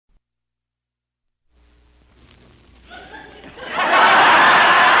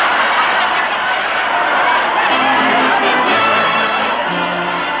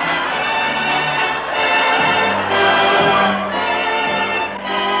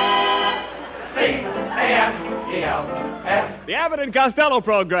K-A-S-T-E-L-L-S. The Abbott and Costello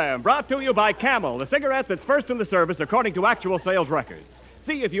program, brought to you by Camel, the cigarette that's first in the service according to actual sales records.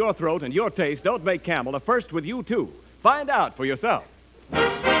 See if your throat and your taste don't make Camel a first with you, too. Find out for yourself. Listen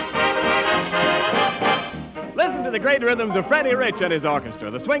to the great rhythms of Freddie Rich and his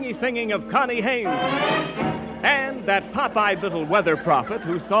orchestra, the swingy singing of Connie Haynes, and that pop-eyed little weather prophet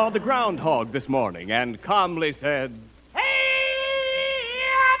who saw the groundhog this morning and calmly said,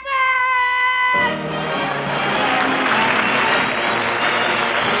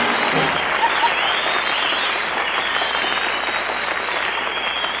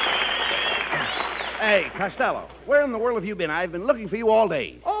 Hey, Costello, where in the world have you been? I've been looking for you all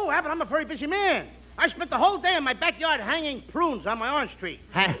day. Oh, Abbott, I'm a very busy man. I spent the whole day in my backyard hanging prunes on my orange tree.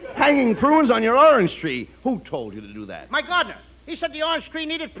 Hanging prunes on your orange tree? Who told you to do that? My gardener. He said the orange tree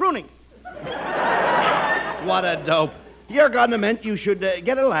needed pruning. What a dope. Your gardener meant you should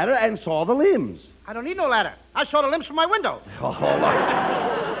get a ladder and saw the limbs. I don't need no ladder. I saw the limbs from my window. Oh,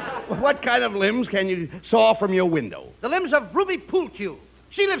 look. What kind of limbs can you saw from your window? The limbs of Ruby Poolcue.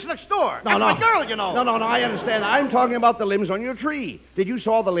 She lives next door. No, That's my girl, you know. No, I understand. I'm talking about the limbs on your tree. Did you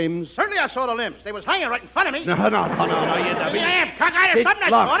saw the limbs? Certainly I saw the limbs. They was hanging right in front of me. No, you dummy. Yeah, I am cockeyed or something. I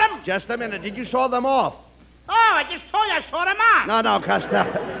Look, saw them. just a minute. Did you saw them off? Oh, I just told you I saw them on. No,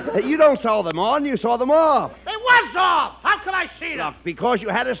 Costello. You don't saw them on. You saw them off. They was off. How could I see them? Look, because you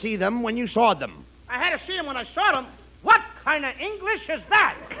had to see them when you saw them. I had to see them when I saw them. What kind of English is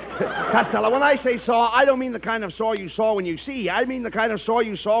that? Costello, when I say saw, I don't mean the kind of saw you saw when you see. I mean the kind of saw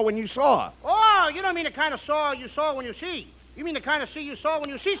you saw when you saw. Oh, you don't mean the kind of saw you saw when you see. You mean the kind of see you saw when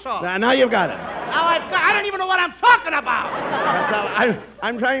you see saw. Now you've got it. I don't even know what I'm talking about. Costello,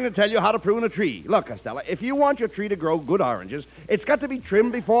 I'm trying to tell you how to prune a tree. Look, Costello, if you want your tree to grow good oranges, it's got to be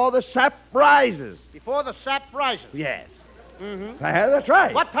trimmed before the sap rises. Before the sap rises? Yes. Mm-hmm. That's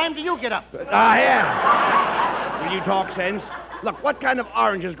right. What time do you get up? Yeah. Will you talk sense? Look, what kind of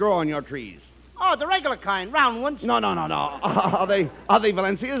oranges grow on your trees? Oh, the regular kind, round ones. No. Are they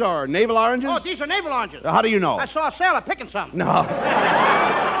Valencias or navel oranges? Oh, these are navel oranges. How do you know? I saw a sailor picking some. No.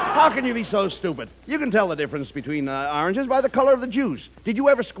 How can you be so stupid? You can tell the difference between oranges by the color of the juice. Did you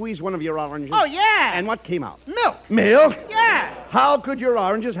ever squeeze one of your oranges? Oh, yeah. And what came out? Milk. Milk? Yeah. How could your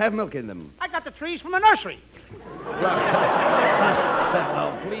oranges have milk in them? I got the trees from a nursery.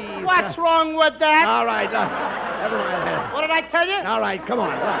 Oh, please. What's wrong with that? All right, never mind that. What did I tell you? All right, come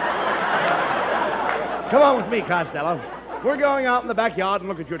on. Come on with me, Costello. We're going out in the backyard and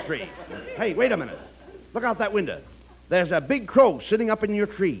look at your tree. Hey, wait a minute. Look out that window. There's a big crow sitting up in your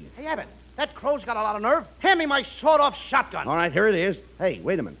tree. Hey, Abbott, that crow's got a lot of nerve. Hand me my sawed-off shotgun. All right, here it is. Hey,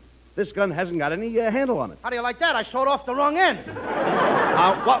 wait a minute. This gun hasn't got any handle on it. How do you like that? I sawed off the wrong end.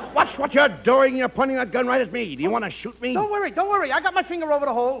 Watch what you're doing. You're pointing that gun right at me. Do you want to shoot me? Don't worry. I got my finger over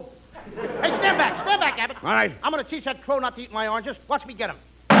the hole. Hey, stand back, Abbott. All right. I'm going to teach that crow not to eat my oranges. Watch me get him.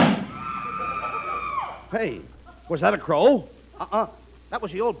 Hey, was that a crow? That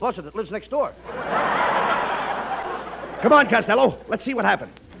was the old buzzard that lives next door. Come on, Costello. Let's see what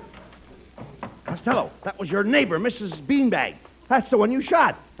happened. Costello, that was your neighbor, Mrs. Beanbag. That's the one you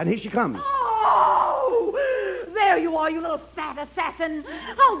shot. And here she comes. Oh! There you are, you little fat assassin.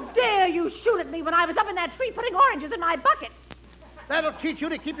 How dare you shoot at me when I was up in that tree putting oranges in my bucket? That'll teach you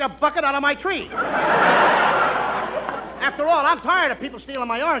to keep your bucket out of my tree. After all, I'm tired of people stealing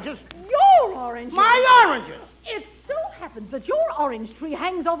my oranges. Your oranges? My oranges! It so happens that your orange tree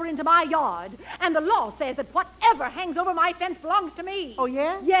hangs over into my yard, and the law says that whatever hangs over my fence belongs to me. Oh,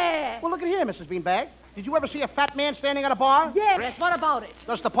 yeah? Yeah. Well, look at here, Mrs. Beanbag. Did you ever see a fat man standing at a bar? Yes. What about it?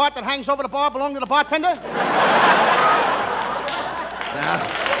 Does the part that hangs over the bar belong to the bartender?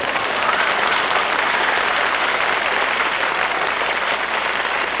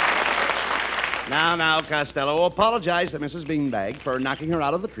 Now, Costello, apologize to Mrs. Beanbag for knocking her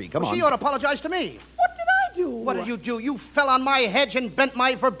out of the tree. Come on. She ought to apologize to me. What did I do? What did you do? You fell on my hedge and bent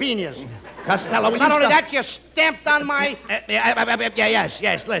my verbenias. Costello, will Not you only stop- that, you stamped on my...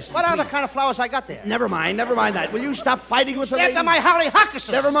 Yes, listen. What other kind of flowers I got there? Never mind that. Will you stop fighting with the Stamped lady? on my hollyhocks.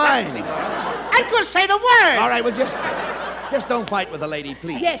 Never mind. I couldn't say the word. All right, well, just don't fight with the lady,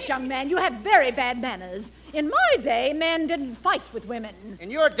 please. Yes, young man, you have very bad manners. In my day, men didn't fight with women. In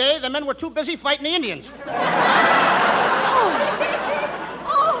your day, the men were too busy fighting the Indians. Oh,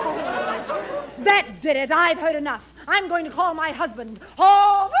 that did it. I've heard enough. I'm going to call my husband.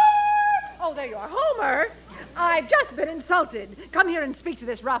 Homer! Oh, there you are. Homer, I've just been insulted. Come here and speak to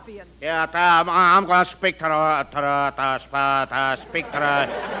this ruffian. Yeah, I'm going to speak to the...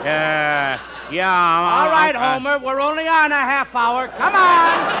 All right, Homer, we're only on a half hour. Come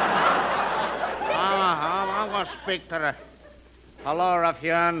on. I'm going to speak to the... Hello,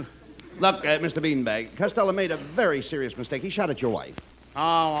 ruffian. Look, Mr. Beanbag, Costello made a very serious mistake. He shot at your wife.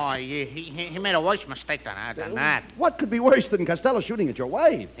 Oh, he made a worse mistake than that. What could be worse than Costello shooting at your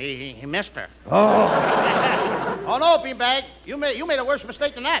wife? He missed her. Oh. Oh, no, Beanbag. You made a worse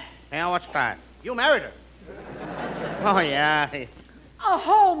mistake than that. Yeah, what's that? You married her. Oh, yeah. Oh,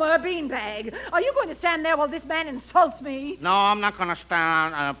 Homer Beanbag, are you going to stand there while this man insults me? No, I'm not going to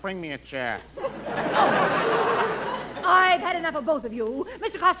stand. Bring me a chair. I've had enough of both of you.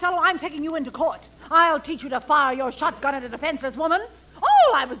 Mr. Costello, I'm taking you into court. I'll teach you to fire your shotgun at a defenseless woman.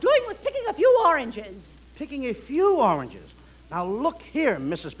 All I was doing was picking a few oranges. Picking a few oranges. Now, look here,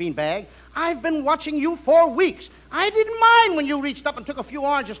 Mrs. Beanbag. I've been watching you for weeks. I didn't mind when you reached up and took a few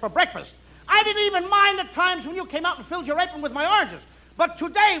oranges for breakfast. I didn't even mind the times when you came out and filled your apron with my oranges. But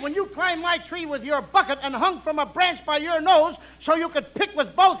today, when you climbed my tree with your bucket and hung from a branch by your nose so you could pick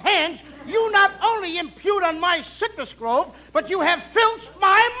with both hands, you not only impute on my citrus grove, but you have filched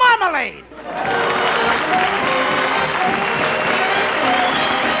my marmalade.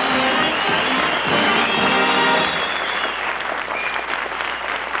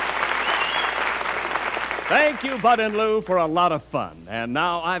 Thank you, Bud and Lou, for a lot of fun. And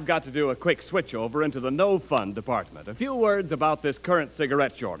now I've got to do a quick switch over into the no-fun department. A few words about this current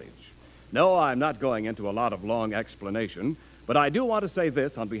cigarette shortage. No, I'm not going into a lot of long explanation, but I do want to say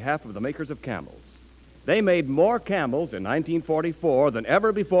this on behalf of the makers of Camels. They made more Camels in 1944 than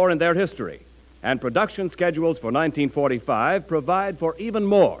ever before in their history, and production schedules for 1945 provide for even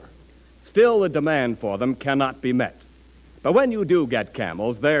more. Still, the demand for them cannot be met. But when you do get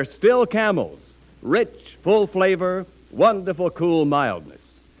Camels, they're still Camels. Rich, full flavor, wonderful, cool mildness.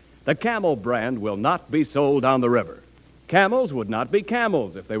 The Camel brand will not be sold down the river. Camels would not be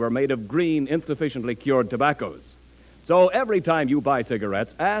Camels if they were made of green, insufficiently cured tobaccos. So every time you buy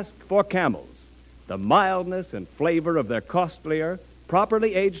cigarettes, ask for Camels. The mildness and flavor of their costlier,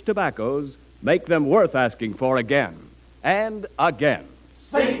 properly aged tobaccos make them worth asking for again and again.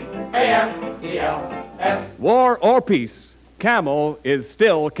 C-A-M-E-L-S. War or peace, Camel is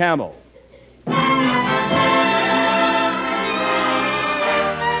still Camel.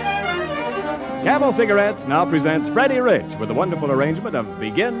 Camel Cigarettes now presents Freddie Rich with a wonderful arrangement of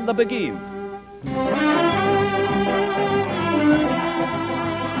Begin the Beguine.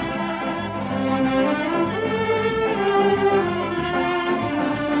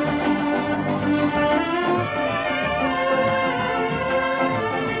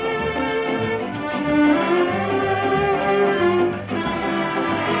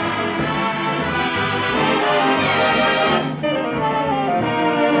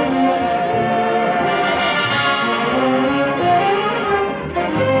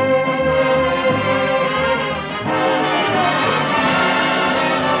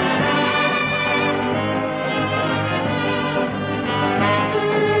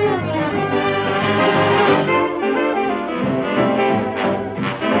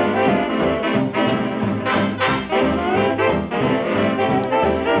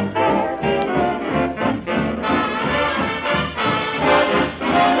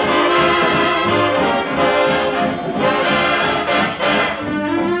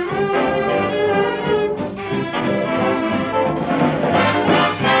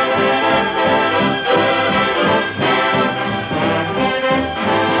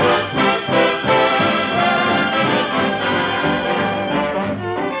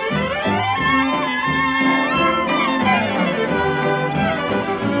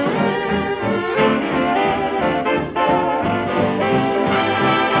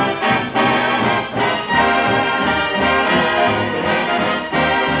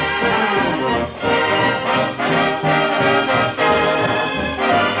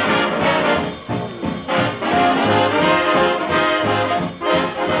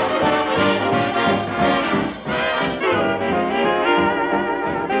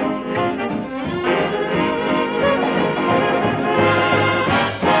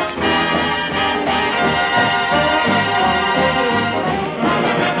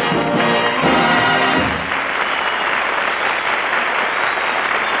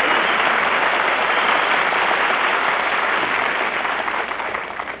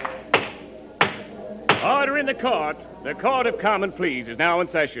 The Court of Common Pleas is now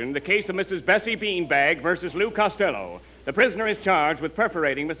in session. The case of Mrs. Bessie Beanbag versus Lou Costello. The prisoner is charged with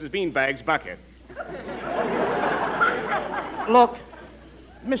perforating Mrs. Beanbag's bucket. Look,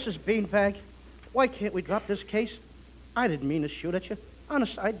 Mrs. Beanbag, why can't we drop this case? I didn't mean to shoot at you.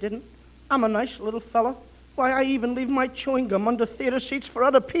 Honest, I didn't. I'm a nice little fellow. Why, I even leave my chewing gum under theater seats for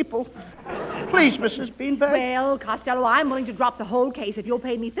other people. Please, Mrs. Beanbag. Well, Costello, I'm willing to drop the whole case if you'll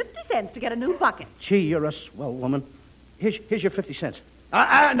pay me 50 cents to get a new bucket. Gee, you're a swell woman. Here's your 50 cents.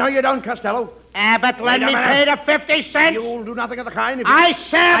 No, you don't, Costello. Abbott, let Wait a me minute. pay the 50 cents. You'll do nothing of the kind. If you... I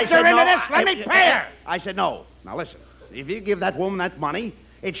shoved her said into no. this. Let me pay her. I said no. Now listen. If you give that woman that money,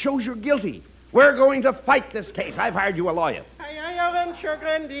 it shows you're guilty. We're going to fight this case. I've hired you a lawyer. I am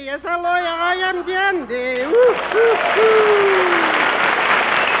Grandi. As a lawyer, I am dandy.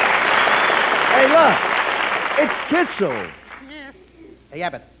 Hey, look. It's Kitzel. Yes. Hey,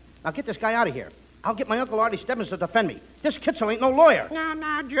 Abbott, now get this guy out of here. I'll get my Uncle Artie Stebbins to defend me. This Kitzel ain't no lawyer.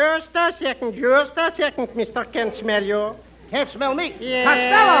 Now, just a second, Mr. Can't smell you. Can't smell me. Yeah.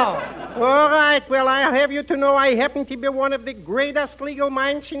 Costello! All right, well, I'll have you to know I happen to be one of the greatest legal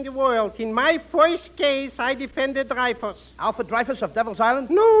minds in the world. In my first case, I defended Dreyfus. Alfred Dreyfus of Devil's Island?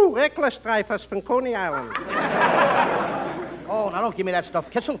 No, reckless Dreyfus from Coney Island. Oh, now don't give me that stuff,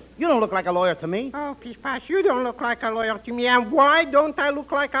 Kitzel. You don't look like a lawyer to me. Oh, Pispas, you don't look like a lawyer to me. And why don't I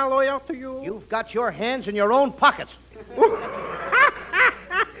look like a lawyer to you? You've got your hands in your own pockets.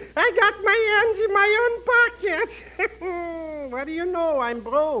 I got my hands in my own pockets. What do you know? I'm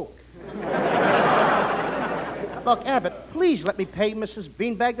broke. Look, Abbott, please let me pay Mrs.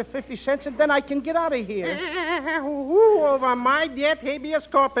 Beanbag the 50 cents, and then I can get out of here. Who over my debt habeas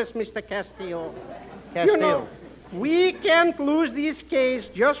corpus, Mr. Castillo? You know, we can't lose this case.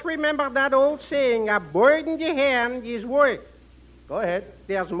 Just remember that old saying, a bird in the hand is worth. Go ahead.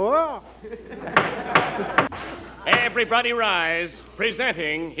 There's more. Everybody rise.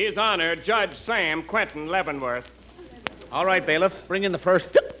 Presenting His Honor, Judge Sam Quentin Leavenworth. All right, bailiff. Bring in the first.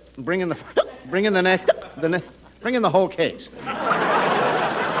 Bring in the next. Bring in the whole case.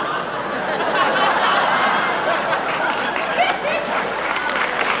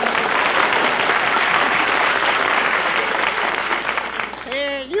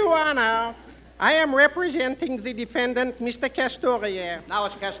 Your Honor, I am representing the defendant, Mr. Castoria. Now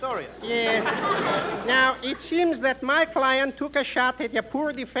it's Castoria. Yes. Now, it seems that my client took a shot at a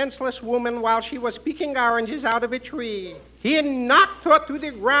poor defenseless woman while she was picking oranges out of a tree. He knocked her to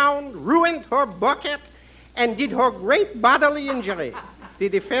the ground, ruined her bucket, and did her great bodily injury. The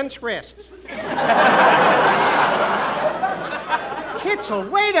defense rests. Kitzel,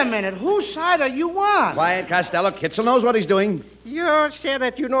 wait a minute. Whose side are you on? Quiet, Costello. Kitzel knows what he's doing. You say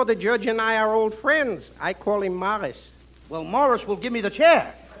that you know the judge and I are old friends. I call him Morris. Well, Morris will give me the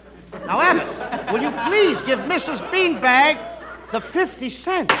chair. Now, Abbott, will you please give Mrs. Beanbag the 50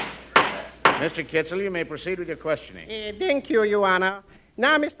 cents? Mr. Kitzel, you may proceed with your questioning. Thank you, Your Honor.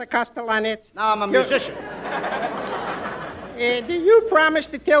 Now, Mr. Castellanets. Now I'm a musician. Do you promise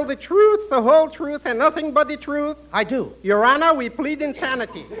to tell the truth, the whole truth, and nothing but the truth? I do. Your Honor, we plead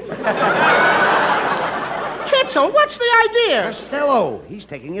insanity. Kitzel, what's the idea? Costello, he's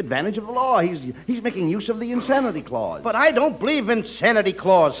taking advantage of the law. He's making use of the insanity clause. But I don't believe in insanity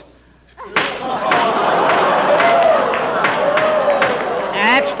clause.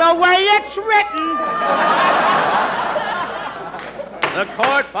 That's the way it's written. The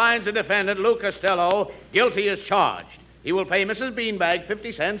court finds the defendant, Lou Costello, guilty as charged. He will pay Mrs. Beanbag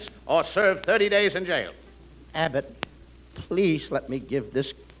 50 cents or serve 30 days in jail. Abbott, please let me give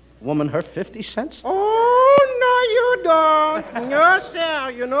this woman her 50 cents. Oh, no, you don't. No,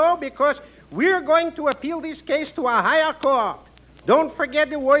 sir, you know, because we're going to appeal this case to a higher court. Don't forget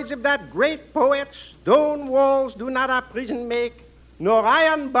the words of that great poet, stone walls do not a prison make, nor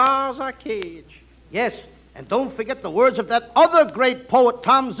iron bars a cage. Yes, and don't forget the words of that other great poet,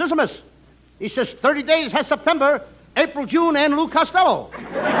 Tom Zisimus. He says 30 days has September, April, June, and Lou Costello.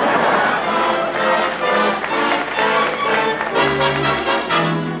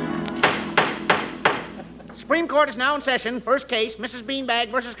 Supreme Court is now in session. First case, Mrs.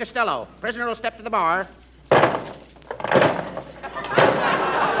 Beanbag versus Costello. Prisoner will step to the bar.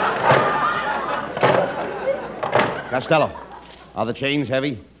 Costello, are the chains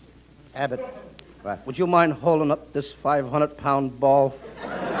heavy? Abbott, would you mind holding up this 500-pound ball?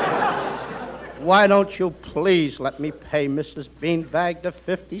 Why don't you please let me pay Mrs. Beanbag the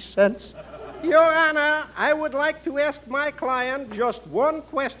 50 cents? Your Honor, I would like to ask my client just one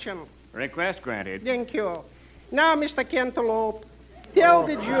question. Request granted. Thank you. Now, Mr. Cantaloupe, tell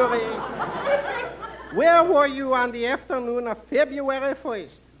the jury, where were you on the afternoon of February 1st?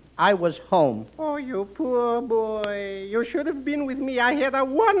 I was home. Oh, you poor boy. You should have been with me. I had a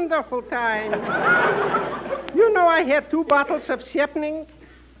wonderful time. You know I had 2 bottles of Sepning.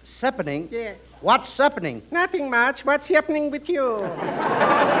 Seppening? Yes. What's seppening? Nothing much. What's happening with you?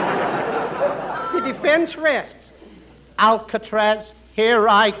 The defense rests. Alcatraz, here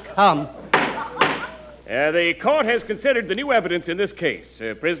I come. The court has considered the new evidence in this case.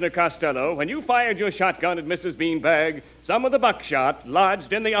 Prisoner Costello, when you fired your shotgun at Mrs. Beanbag, some of the buckshot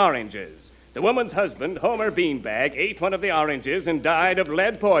lodged in the oranges. The woman's husband, Homer Beanbag, ate one of the oranges and died of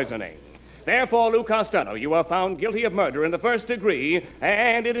lead poisoning. Therefore, Lou Costello, you are found guilty of murder in the first degree,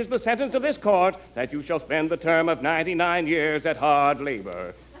 and it is the sentence of this court that you shall spend the term of 99 years at hard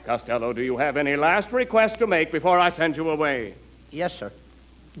labor. Costello, do you have any last request to make before I send you away? Yes, sir.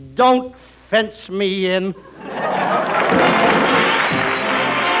 Don't fence me in.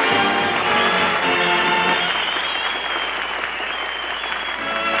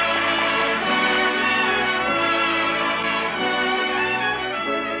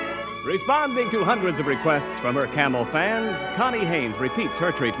 Responding to hundreds of requests from her Camel fans, Connie Haynes repeats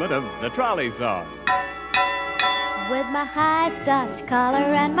her treatment of the trolley song. With my high starch collar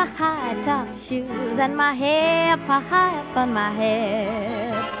and my high top shoes and my hair high up on my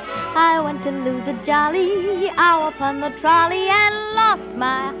head, I went to lose a jolly hour upon the trolley and lost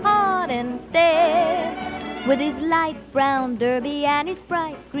my heart instead. With his light brown derby and his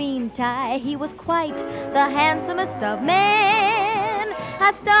bright green tie, he was quite the handsomest of men.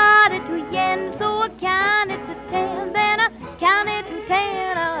 I started to yen, so I counted to 10, then I counted to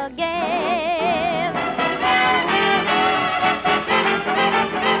 10 again.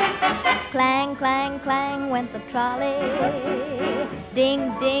 Clang, clang, clang went the trolley.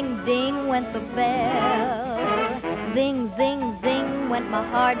 Ding, ding, ding went the bell. Zing, zing, zing went my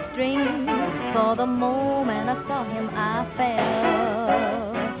heartstrings. For the moment I saw him, I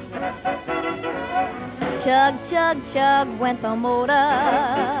fell. Chug, chug, chug went the motor.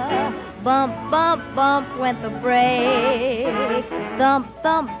 Bump, bump, bump went the brake. Thump,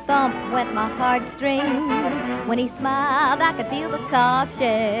 thump, thump went my heartstrings. When he smiled, I could feel the car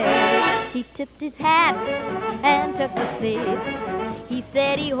shake. He tipped his hat and took the seat. He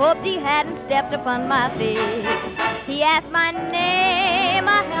said he hoped he hadn't stepped upon my feet. He asked my name,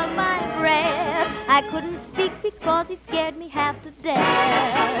 I held my breath. I couldn't speak because he scared me half to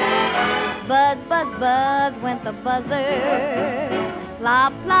death. Buzz, buzz, buzz went the buzzer.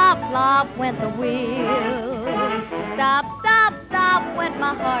 Flop, flop, flop went the wheel. Stop, stop, stop went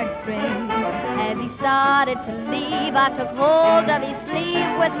my heartstrings. As he started to leave, I took hold of his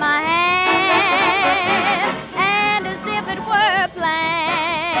sleeve with my hand. And as if it were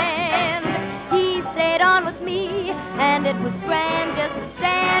planned, he stayed on with me, and it was grand just to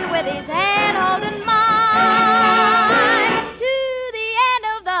stand with his hand holding mine to the end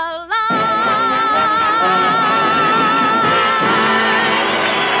of the line.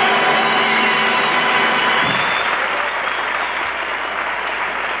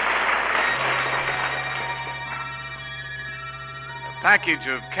 Package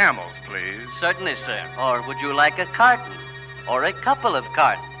of Camels, please. Certainly, sir. Or would you like a carton? Or a couple of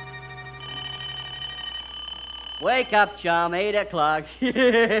cartons? Wake up, chum. 8 o'clock.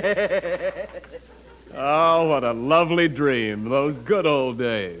 Oh, what a lovely dream, those good old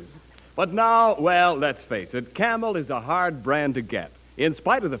days. But now, well, let's face it, Camel is a hard brand to get, in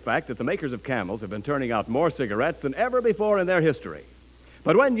spite of the fact that the makers of Camels have been turning out more cigarettes than ever before in their history.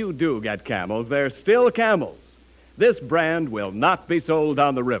 But when you do get Camels, they're still Camels. This brand will not be sold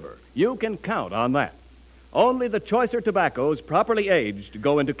down the river. You can count on that. Only the choicer tobaccos, properly aged,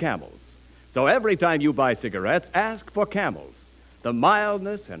 go into Camels. So every time you buy cigarettes, ask for Camels. The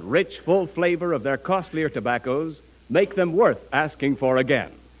mildness and rich, full flavor of their costlier tobaccos make them worth asking for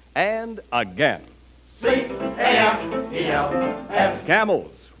again and again. C-A-M-E-L-S.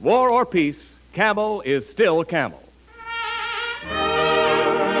 Camels. War or peace, Camel is still Camel.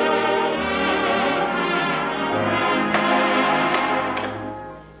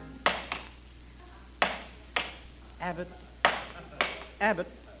 Abbott,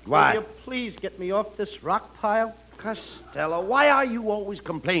 What? will you please get me off this rock pile? Costello, why are you always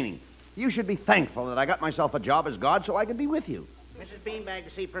complaining? You should be thankful that I got myself a job as guard so I could be with you. Mrs. Beanbag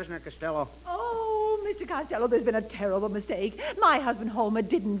to see prisoner Costello. Oh, Mr. Costello, there's been a terrible mistake. My husband Homer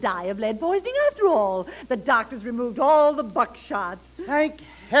didn't die of lead poisoning after all. The doctors removed all the buckshots. Thank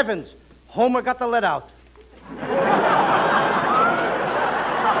heavens. Homer got the lead out.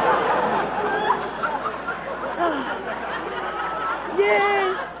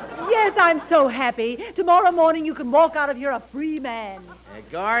 Yes, I'm so happy. Tomorrow morning you can walk out of here a free man.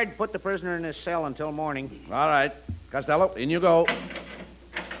 Guard, put the prisoner in his cell until morning. All right. Costello, in you go.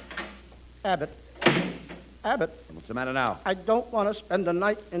 Abbott. What's the matter now? I don't want to spend the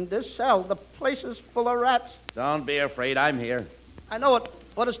night in this cell. The place is full of rats. Don't be afraid. I'm here. I know it,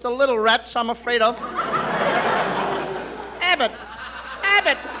 but it's the little rats I'm afraid of. Abbott!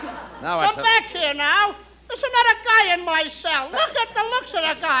 Now Come back here now. There's another guy in my cell. Look at the looks of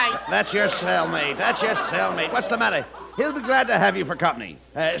the guy. That's your cellmate. What's the matter? He'll be glad to have you for company.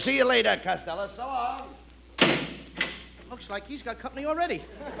 See you later, Costello. So long. Looks like he's got company already.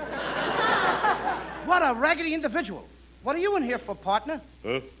 What a raggedy individual. What are you in here for, partner?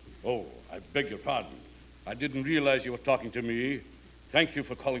 Oh, I beg your pardon. I didn't realize you were talking to me. Thank you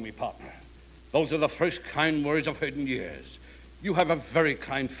for calling me partner. Those are the first kind words I've heard in years. You have a very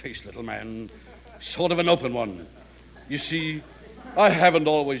kind face, little man. Sort of an open one. You see, I haven't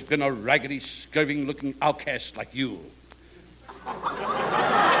always been a raggedy, scurvy-looking outcast like you.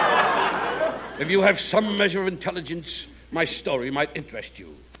 If you have some measure of intelligence, my story might interest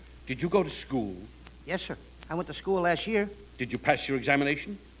you. Did you go to school? Yes, sir. I went to school last year. Did you pass your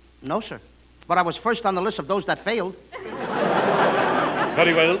examination? No, sir. But I was first on the list of those that failed.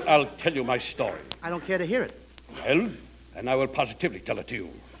 Very well, I'll tell you my story. I don't care to hear it. Well, and I will positively tell it to you.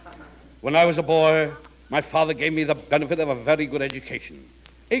 When I was a boy, my father gave me the benefit of a very good education.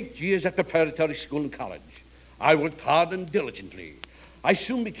 8 years at preparatory school and college. I worked hard and diligently. I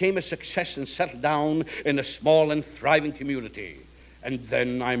soon became a success and settled down in a small and thriving community. And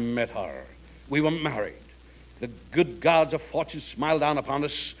then I met her. We were married. The good gods of fortune smiled down upon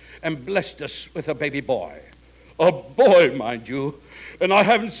us and blessed us with a baby boy. A boy, mind you. And I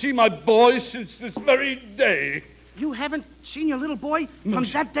haven't seen my boy since this very day. You haven't seen your little boy No, from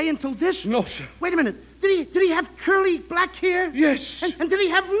sir. that day until this? No, sir. Wait a minute. Did he have curly black hair? Yes. And did he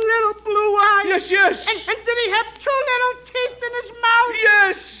have little blue eyes? Yes, yes. And did he have 2 little teeth in his mouth?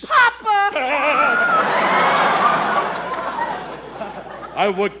 Yes. Papa! I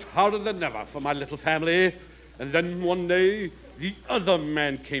worked harder than ever for my little family, and then one day, the other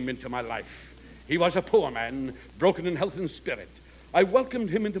man came into my life. He was a poor man, broken in health and spirit. I welcomed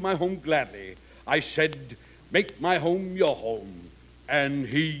him into my home gladly. I said, "Make my home your home," and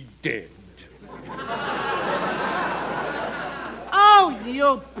he did. Oh,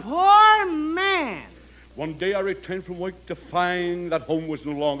 you poor man. One day I returned from work to find that home was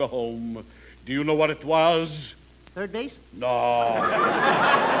no longer home. Do you know what it was? Third base? No.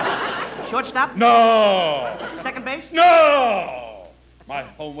 Shortstop? No. Second base? No! My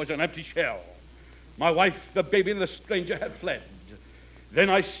home was an empty shell. My wife, the baby, and the stranger had fled. Then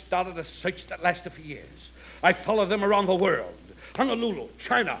I started a search that lasted for years. I followed them around the world. Honolulu,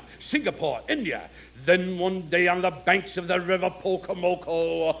 China, Singapore, India. Then one day on the banks of the river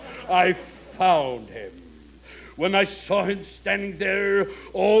Pocomoco, I found him. When I saw him standing there,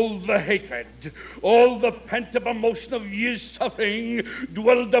 all the hatred, all the pent-up emotion of years' suffering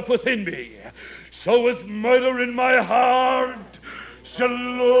dwelled up within me. So with murder in my heart, slowly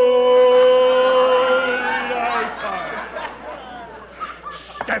I found.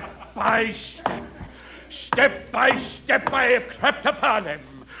 Step by step, I have crept upon him.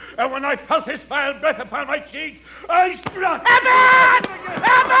 And when I felt his vile breath upon my cheek, I struck. Abbott!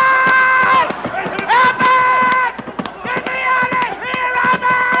 Abbott! Abbott! Get me out of here,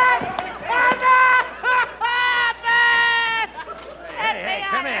 Abbott! Abbott! Hey,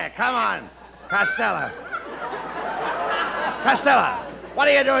 come here. Come on. Costello. Costello, what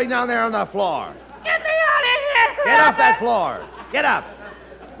are you doing down there on the floor? Get me out of here! Get off that floor. Get up.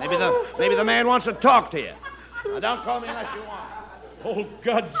 Maybe the man wants to talk to you. Now, don't call me unless you want. Oh,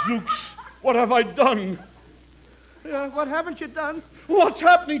 Gadzooks, what have I done? What haven't you done? What's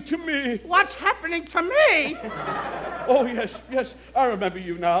happening to me? What's happening to me? Oh, yes, I remember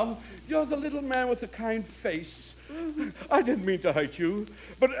you now. You're the little man with the kind face. I didn't mean to hurt you,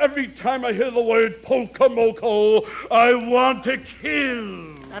 but every time I hear the word Pocomoco, I want to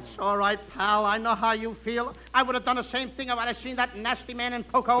kill. That's all right, pal. I know how you feel. I would have done the same thing if I'd have seen that nasty man in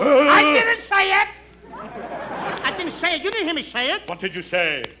Poco. I didn't say it. I didn't say it. You didn't hear me say it. What did you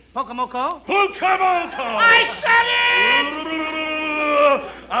say? Pocomoco. Pocomoco! I said it!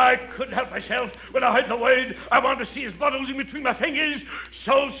 I couldn't help myself when I heard the word. I wanted to see his blood oozing between my fingers.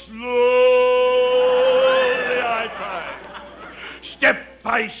 So slowly I tried. Step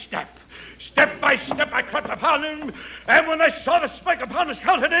by step, I crept upon him, and when I saw the spike upon his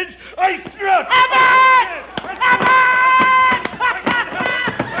countenance, I struck. Abbott!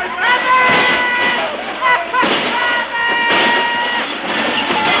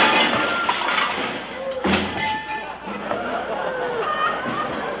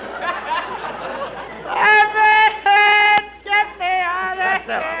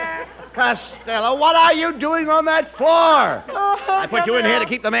 Costello, what are you doing on that floor? I put you in here to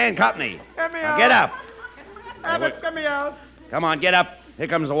keep the man company. Get me Now out. get up. Abbott, get me out. Come on, get up. Here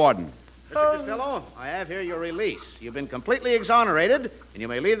comes the warden. Mr. Costello, I have here your release. You've been completely exonerated, and you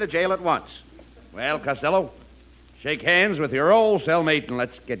may leave the jail at once. Well, Costello, shake hands with your old cellmate and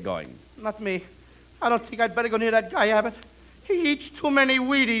let's get going. Not me. I don't think I'd better go near that guy, Abbott. He eats too many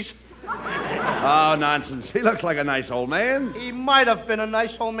Wheaties. Oh, nonsense. He looks like a nice old man. He might have been a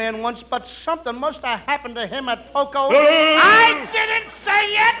nice old man once, but something must have happened to him at Poco. I didn't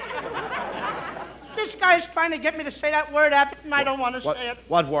say it! This guy's trying to get me to say that word, Abbott, and I don't want to say it.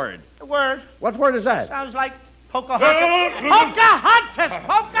 What word? The word What word is that? sounds like Pocahontas. Pocahontas!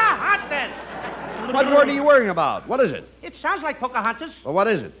 Pocahontas! What word are you worrying about? What is it? It sounds like Pocahontas. Well, what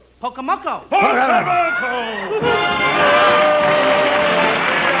is it? Pocamoco.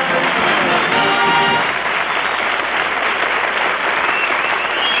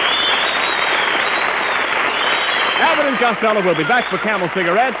 Abbott and Costello will be back for Camel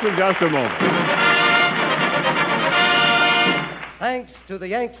cigarettes in just a moment. Thanks to the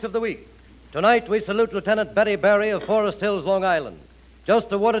Yanks of the Week. Tonight we salute Lieutenant Betty Barry of Forest Hills, Long Island,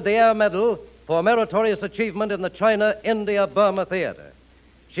 just awarded the Air Medal for meritorious achievement in the China-India-Burma theater.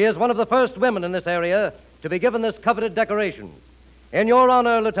 She is one of the first women in this area to be given this coveted decoration. In your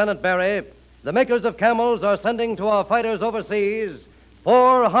honor, Lieutenant Barry, the makers of Camels are sending to our fighters overseas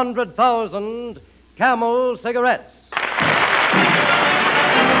 400,000 Camel cigarettes.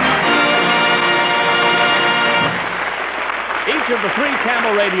 Each of the 3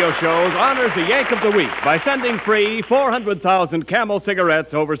 Camel radio shows honors the Yank of the Week by sending free 400,000 Camel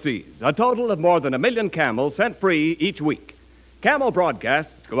cigarettes overseas. A total of more than 1 million Camels sent free each week. Camel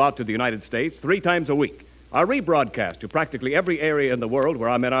broadcasts go out to the United States 3 times a week, are rebroadcast to practically every area in the world where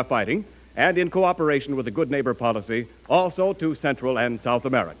our men are fighting, and in cooperation with the Good Neighbor policy, also to Central and South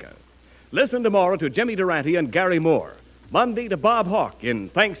America. Listen tomorrow to Jimmy Durante and Gary Moore. Monday to Bob Hawke in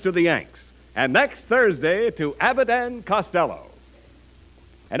Thanks to the Yanks. And next Thursday to Abbott and Costello.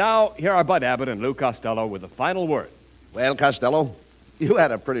 And now, here are Bud Abbott and Lou Costello with the final word. Well, Costello, you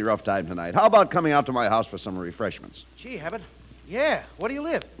had a pretty rough time tonight. How about coming out to my house for some refreshments? Gee, Abbott. Yeah, where do you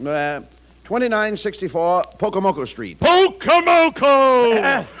live? 2964 Pocamoco Street.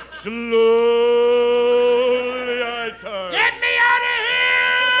 Pocamoco! Slowly I turn. Get me out of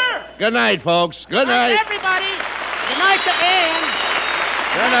here! Good night, folks. Good night. Everybody. Good night to Ann.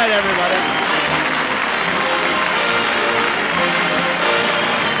 Good night, everybody.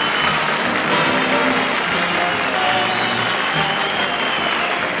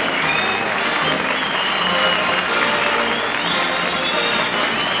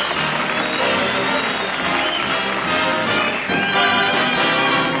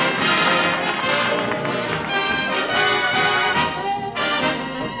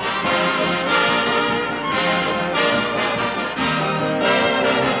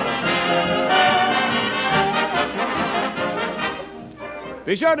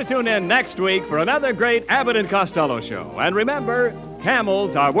 Be sure to tune in next week for another great Abbott and Costello show. And remember,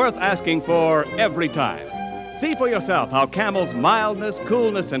 Camels are worth asking for every time. See for yourself how Camel's mildness,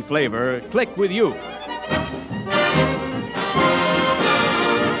 coolness, and flavor click with you.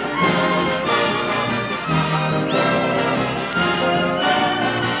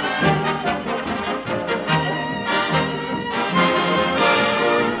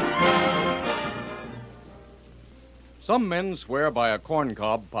 Some men swear by a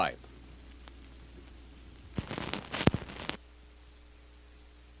corncob pipe.